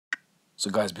So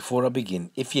guys, before I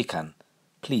begin, if you can,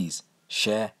 please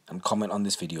share and comment on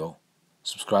this video,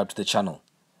 subscribe to the channel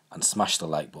and smash the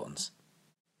like buttons.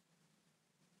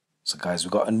 So guys,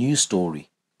 we've got a new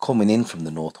story coming in from the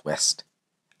northwest,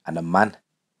 and a man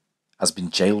has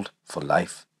been jailed for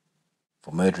life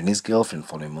for murdering his girlfriend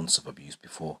following months of abuse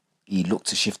before he looked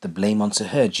to shift the blame onto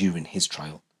her during his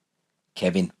trial.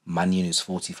 Kevin Mannion, who's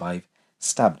 45,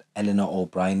 stabbed Elinor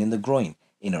O'Brien in the groin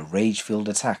in a rage-filled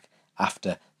attack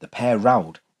after the pair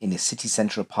rowed in his city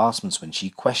centre apartments when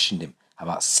she questioned him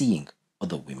about seeing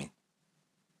other women.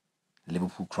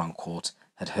 Liverpool Crown Court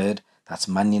had heard that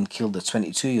Mannion killed the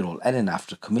 22-year-old Elinor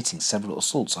after committing several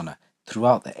assaults on her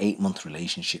throughout the 8-month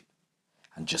relationship.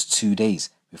 And just 2 days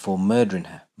before murdering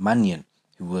her, Mannion,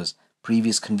 who was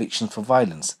previous convictions for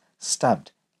violence,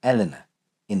 stabbed Elinor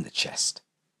in the chest.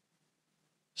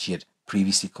 She had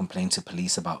previously complained to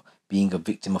police about being a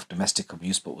victim of domestic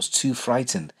abuse but was too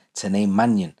frightened to name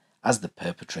Mannion as the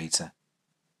perpetrator.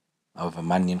 However,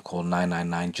 Mannion called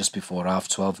 999 just before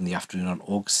 12:30 in the afternoon on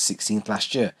August 16th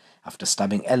last year after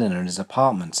stabbing Elinor in his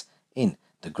apartment in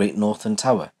the Great Northern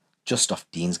Tower just off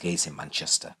Deansgate in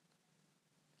Manchester.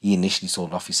 He initially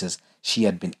told officers she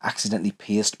had been accidentally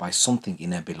pierced by something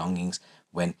in her belongings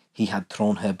when he had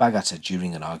thrown her bag at her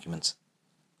during an argument.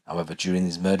 However, during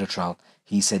his murder trial,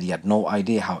 he said he had no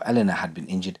idea how Elinor had been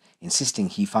injured, insisting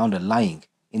he found her lying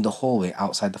in the hallway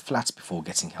outside the flat before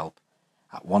getting help.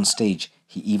 At one stage,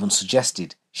 he even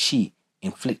suggested she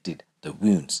inflicted the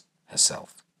wounds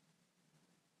herself.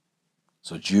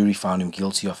 So jury found him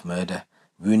guilty of murder,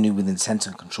 wounding with intent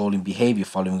and controlling behaviour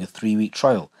following a 3-week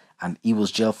trial, and he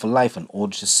was jailed for life and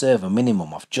ordered to serve a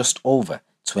minimum of just over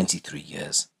 23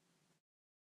 years.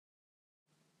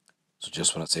 So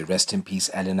just want to say rest in peace,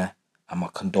 Elinor, and my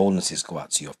condolences go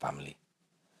out to your family.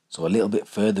 So a little bit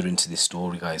further into this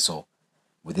story, guys. So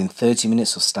within 30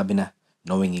 minutes of stabbing her,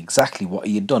 knowing exactly what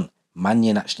he had done,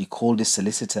 Mannion actually called his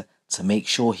solicitor to make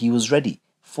sure he was ready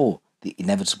for the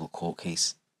inevitable court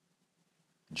case.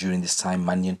 During this time,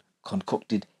 Mannion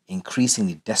concocted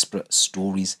increasingly desperate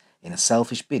stories in a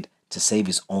selfish bid to save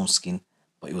his own skin,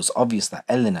 but it was obvious that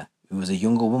Elinor, who was a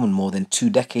younger woman more than 2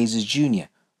 decades his junior,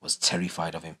 was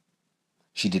terrified of him.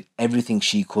 She did everything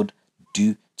she could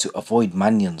do to avoid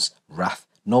Mannion's wrath,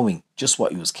 knowing just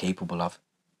what he was capable of.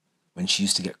 When she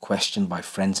used to get questioned by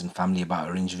friends and family about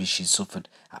her injuries she suffered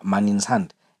at Mannion's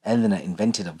hand, Elinor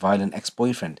invented a violent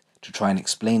ex-boyfriend to try and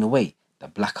explain away the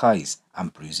black eyes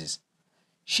and bruises.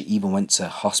 She even went to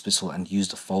hospital and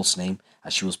used a false name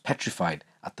as she was petrified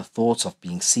at the thought of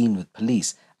being seen with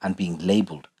police and being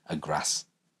labelled a grass.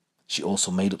 She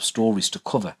also made up stories to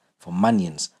cover for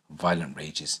Mannion's violent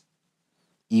rages.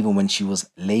 Even when she was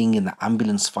laying in the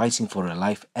ambulance fighting for her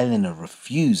life, Elinor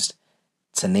refused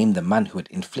to name the man who had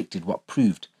inflicted what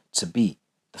proved to be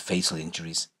the fatal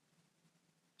injuries.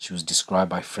 She was described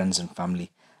by friends and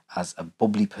family as a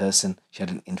bubbly person. She had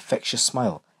an infectious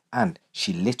smile and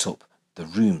she lit up the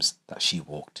rooms that she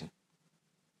walked in.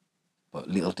 But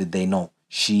little did they know,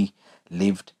 she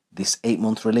lived this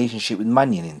 8-month relationship with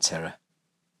Mannion in terror.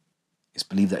 It's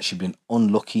believed that she'd been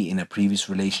unlucky in a previous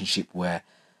relationship where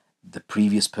the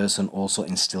previous person also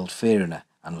instilled fear in her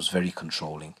and was very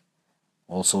controlling.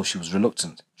 Also, she was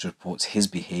reluctant to report his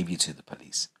behaviour to the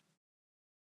police.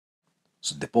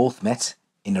 So they both met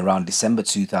in around December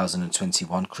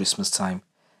 2021, Christmas time,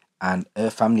 and her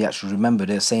family actually remembered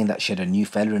her saying that she had a new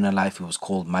fella in her life who was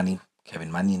called Mannion,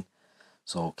 Kevin Mannion.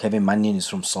 So Kevin Mannion is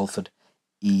from Salford.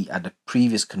 He had a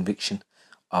previous conviction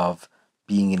of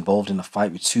being involved in a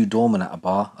fight with 2 doormen at a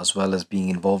bar, as well as being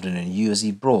involved in a New Year's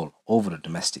Eve brawl over a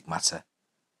domestic matter.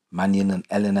 Mannion and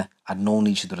Elinor had known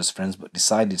each other as friends but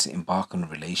decided to embark on a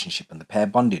relationship, and the pair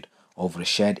bonded over a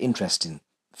shared interest in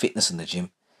fitness in the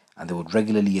gym, and they would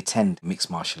regularly attend mixed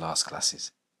martial arts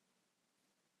classes.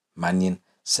 Mannion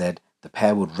said the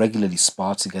pair would regularly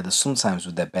spar together, sometimes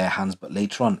with their bare hands, but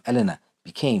later on Elinor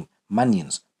became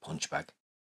Mannion's punch bag.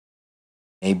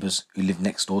 Neighbours who lived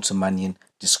next door to Mannion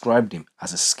described him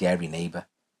as a scary neighbour.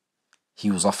 He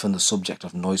was often the subject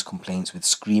of noise complaints, with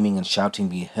screaming and shouting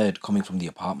being heard coming from the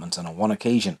apartment, and on one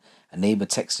occasion a neighbour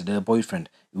texted her boyfriend,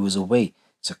 who was away,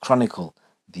 to chronicle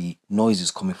the noises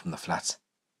coming from the flat.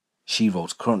 She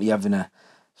wrote, "Currently having a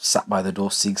sat by the door,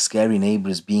 Sig, scary neighbour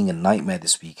is being a nightmare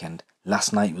this weekend.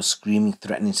 Last night he was screaming,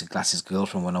 threatening to glass his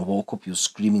girlfriend. When I woke up he was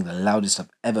screaming the loudest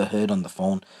I've ever heard on the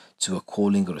phone to her,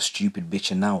 calling her a stupid bitch,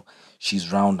 and now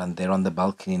she's round and they're on the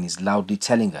balcony and he's loudly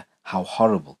telling her how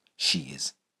horrible she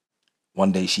is."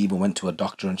 One day she even went to a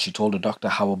doctor and she told the doctor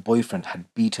how her boyfriend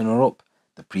had beaten her up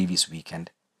the previous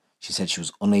weekend. She said she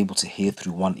was unable to hear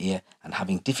through one ear and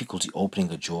having difficulty opening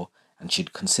her jaw, and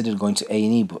she'd considered going to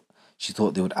A&E, but she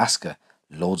thought they would ask her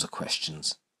loads of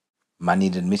questions.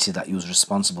 Mannion admitted that he was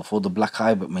responsible for the black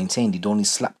eye, but maintained he'd only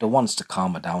slapped her once to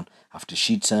calm her down after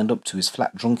she'd turned up to his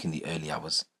flat drunk in the early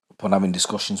hours. Upon having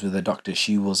discussions with her doctor,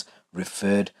 she was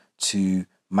referred to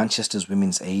Manchester's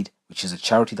Women's Aid, which is a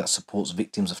charity that supports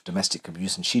victims of domestic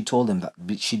abuse, and she told them that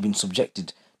she'd been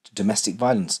subjected to domestic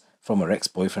violence from her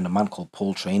ex-boyfriend, a man called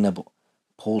Paul Trainer, but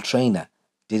Paul Trainer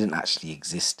didn't actually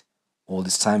exist. All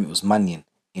this time it was Mannion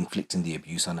inflicting the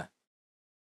abuse on her.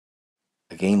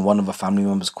 Again, one of her family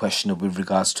members questioned her with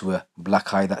regards to a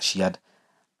black eye that she had,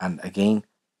 and again,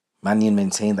 Mannion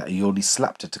maintained that he already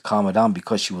slapped her to calm her down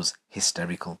because she was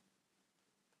hysterical.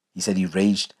 He said he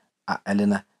raged at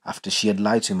Elinor after she had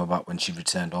lied to him about when she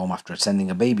returned home after attending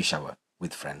a baby shower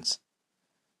with friends.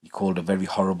 He called her very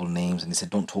horrible names and he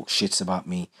said, "Don't talk shit about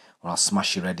me or I'll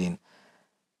smash your head in."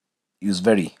 He was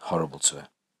very horrible to her.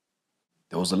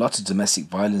 There was a lot of domestic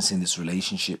violence in this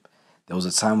relationship. There was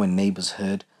a time when neighbours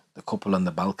heard the couple on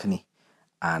the balcony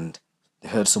and they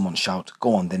heard someone shout,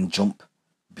 "Go on then, jump,"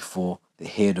 before they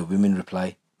heard a woman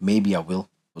reply, "Maybe I will."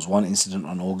 There was one incident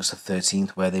on August the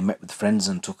 13th where they met with friends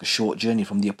and took a short journey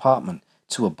from the apartment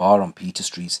to a bar on Peter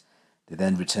Street. They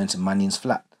then returned to Mannion's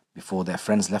flat before their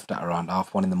friends left at around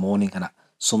 1:30 in the morning, and at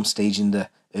some stage in the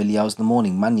early hours of the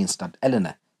morning, Mannion stabbed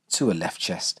Elinor to her left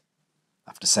chest.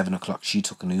 After 7 o'clock, she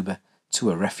took an Uber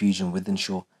to a refuge in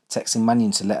Wythenshawe, texting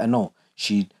Mannion to let her know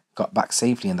she'd got back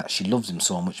safely and that she loved him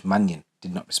so much. Mannion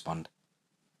did not respond.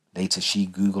 Later, she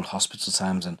googled hospital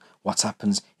times and what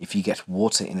happens if you get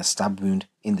water in a stab wound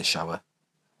in the shower.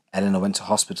 Elinor went to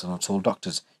hospital and told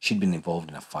doctors she'd been involved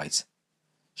in a fight.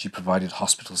 She provided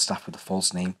hospital staff with a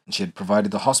false name, and she had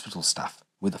provided the hospital staff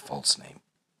with a false name.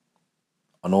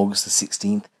 On August the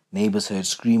 16th, neighbours heard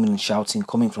screaming and shouting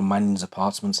coming from Mannion's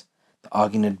apartment. The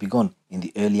argument had begun in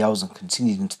the early hours and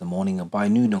continued into the morning, and by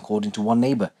noon, according to one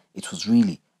neighbour, it was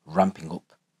really ramping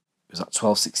up. It was at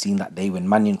 12:16 that day when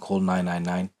Mannion called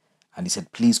 999 and he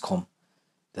said, "Please come.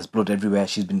 There's blood everywhere.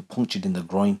 She's been punctured in the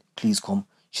groin. Please come.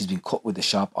 She's been cut with a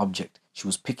sharp object. She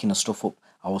was picking her stuff up.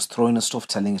 I was throwing her stuff,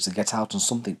 telling her to get out, and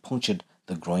something punctured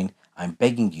the groin. I'm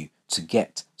begging you to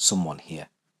get someone here."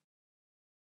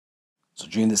 So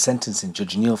during the sentencing,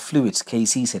 Judge Neil Flewitt's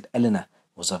case, he said Elinor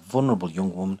was a vulnerable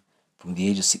young woman. From the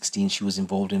age of 16, she was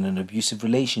involved in an abusive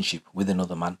relationship with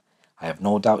another man. I have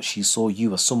no doubt she saw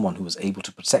you as someone who was able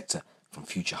to protect her from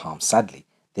future harm. Sadly,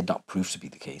 did not prove to be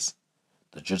the case.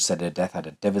 The judge said her death had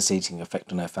a devastating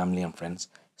effect on her family and friends,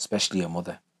 especially her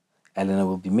mother. Elinor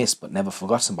will be missed but never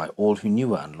forgotten by all who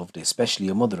knew her and loved her, especially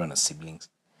her mother and her siblings.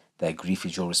 Their grief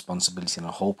is your responsibility, and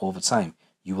I hope over time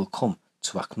you will come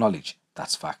to acknowledge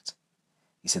that fact.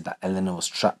 He said that Elinor was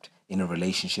trapped in a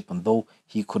relationship, and though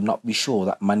he could not be sure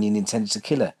that Mannion intended to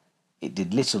kill her, it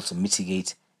did little to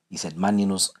mitigate. He said Mannion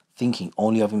was thinking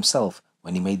only of himself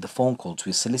when he made the phone call to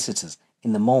his solicitors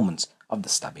in the moment of the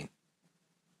stabbing.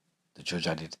 The judge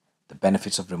added, "The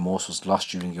benefit of remorse was lost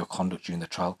during your conduct during the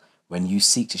trial when you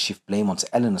seek to shift blame onto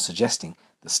Elinor, suggesting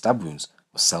the stab wounds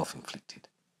were self-inflicted."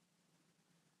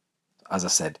 As I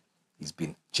said, he's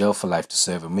been jailed for life to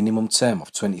serve a minimum term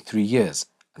of 23 years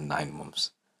and 9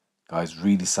 months. Guys,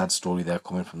 really sad story there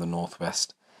coming from the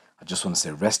Northwest. I just want to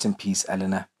say rest in peace,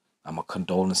 Elinor, and my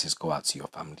condolences go out to your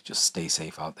family. Just stay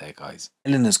safe out there, guys.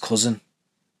 Elinor's cousin,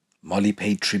 Molly,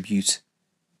 paid tribute,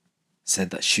 said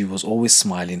that she was always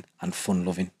smiling and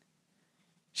fun-loving.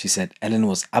 She said Elinor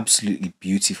was absolutely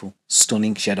beautiful,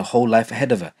 stunning. She had a whole life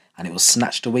ahead of her, and it was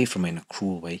snatched away from her in a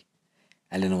cruel way.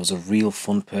 Elinor was a real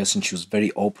fun person. She was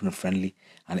very open and friendly,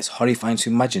 and it's horrifying to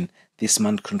imagine this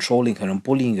man controlling her and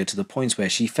bullying her to the point where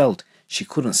she felt she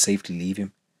couldn't safely leave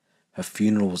him. Her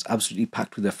funeral was absolutely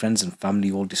packed with her friends and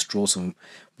family, all distraught, and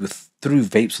threw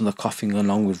vapes on the coffin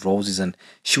along with roses, and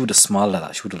she would have smiled at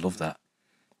that. She would have loved that.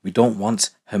 We don't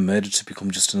want her murder to become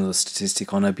just another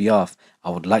statistic on her behalf. I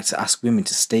would like to ask women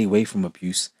to stay away from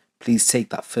abuse. Please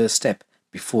take that first step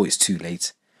before it's too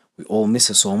late. We all miss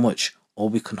her so much. All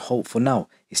we can hope for now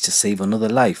is to save another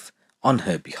life on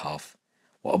her behalf.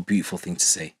 What a beautiful thing to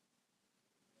say.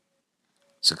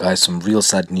 So guys, some real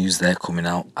sad news there coming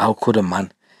out. How could a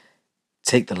man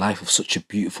take the life of such a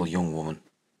beautiful young woman?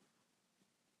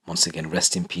 Once again,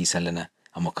 rest in peace, Elinor,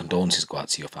 and my condolences go out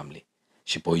to your family.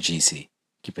 It's your boy GC.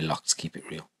 Keep it locked, keep it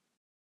real.